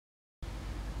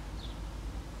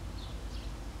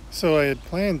So I had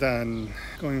planned on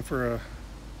going for a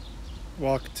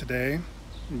walk today,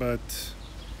 but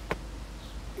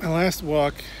my last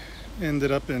walk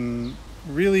ended up in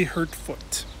really hurt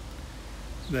foot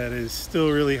that is still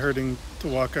really hurting to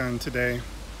walk on today.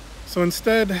 So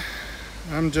instead,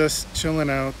 I'm just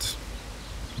chilling out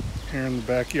here in the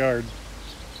backyard,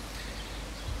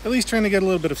 at least trying to get a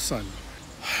little bit of sun.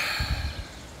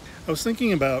 I was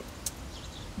thinking about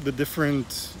the different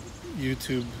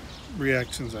YouTube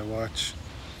reactions I watch,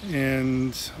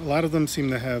 and a lot of them seem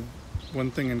to have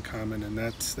one thing in common, and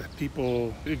that's that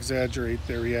people exaggerate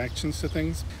their reactions to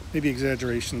things. Maybe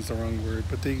exaggeration is the wrong word,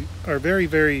 but they are very,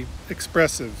 very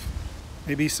expressive.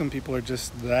 Maybe some people are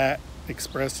just that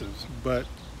expressive, but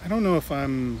I don't know if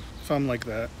I'm like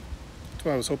that. That's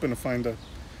why I was hoping to find a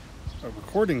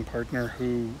recording partner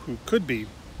who could be,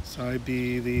 so I'd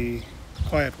be the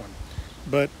quiet one.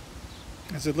 But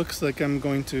as it looks like I'm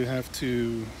going to have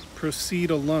to proceed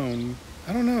alone,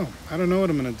 I don't know what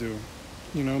I'm gonna do.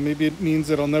 You know, maybe it means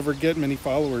that I'll never get many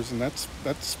followers, and that's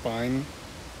fine.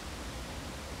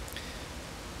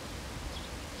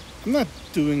 I'm not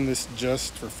doing this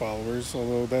just for followers,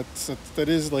 although that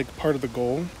is like part of the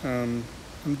goal. I'm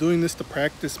doing this to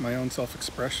practice my own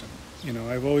self-expression. You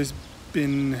know, I've always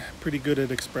been pretty good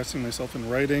at expressing myself in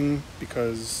writing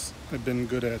because I've been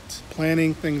good at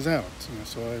planning things out. You know,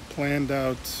 so I planned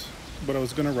out what I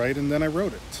was going to write and then I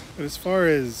wrote it. But as far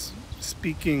as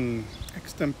speaking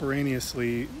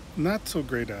extemporaneously, not so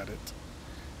great at it.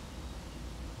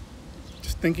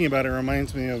 Just thinking about it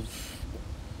reminds me of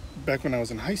back when I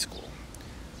was in high school.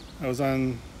 I was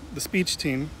on the speech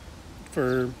team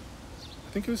for,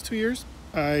 I think it was 2 years.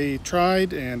 I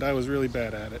tried and I was really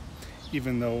bad at it,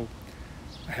 even though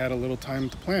I had a little time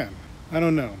to plan. I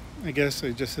don't know. I guess I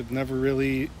just have never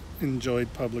really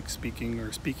enjoyed public speaking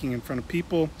or speaking in front of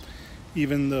people,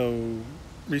 even though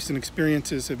recent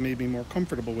experiences have made me more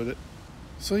comfortable with it.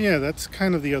 So yeah, that's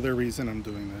kind of the other reason I'm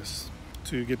doing this,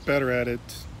 to get better at it,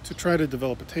 to try to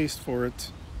develop a taste for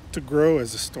it, to grow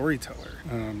as a storyteller,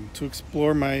 to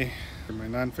explore my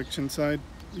nonfiction side.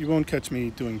 You won't catch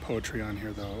me doing poetry on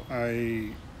here though.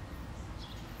 I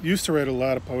used to write a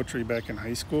lot of poetry back in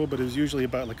high school, but it was usually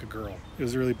about like a girl. It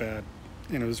was really bad,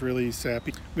 and it was really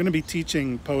sappy. I'm going to be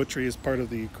teaching poetry as part of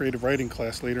the creative writing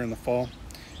class later in the fall,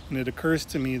 and it occurs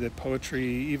to me that poetry,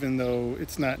 even though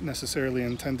it's not necessarily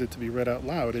intended to be read out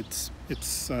loud, it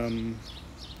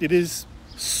is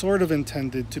sort of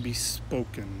intended to be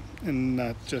spoken and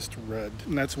not just read.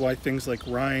 And that's why things like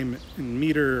rhyme and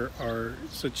meter are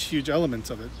such huge elements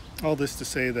of it. All this to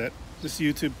say that this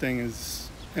YouTube thing is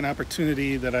an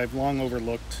opportunity that I've long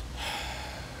overlooked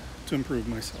to improve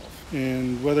myself.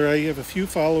 And whether I have a few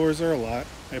followers or a lot,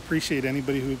 I appreciate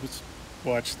anybody who's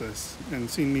watched this and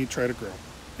seen me try to grow.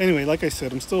 Anyway, like I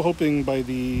said, I'm still hoping by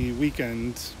the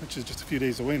weekend, which is just a few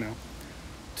days away now,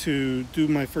 to do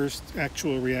my first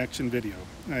actual reaction video.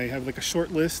 I have like a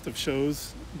short list of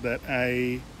shows that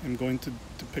I am going to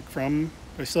pick from.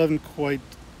 I still haven't quite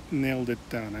nailed it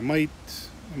down. I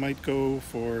might go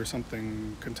for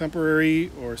something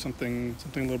contemporary or something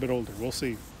a little bit older. We'll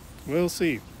see. We'll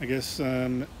see. I guess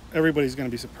everybody's going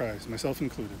to be surprised, myself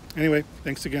included. Anyway,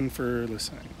 thanks again for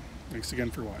listening. Thanks again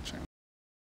for watching.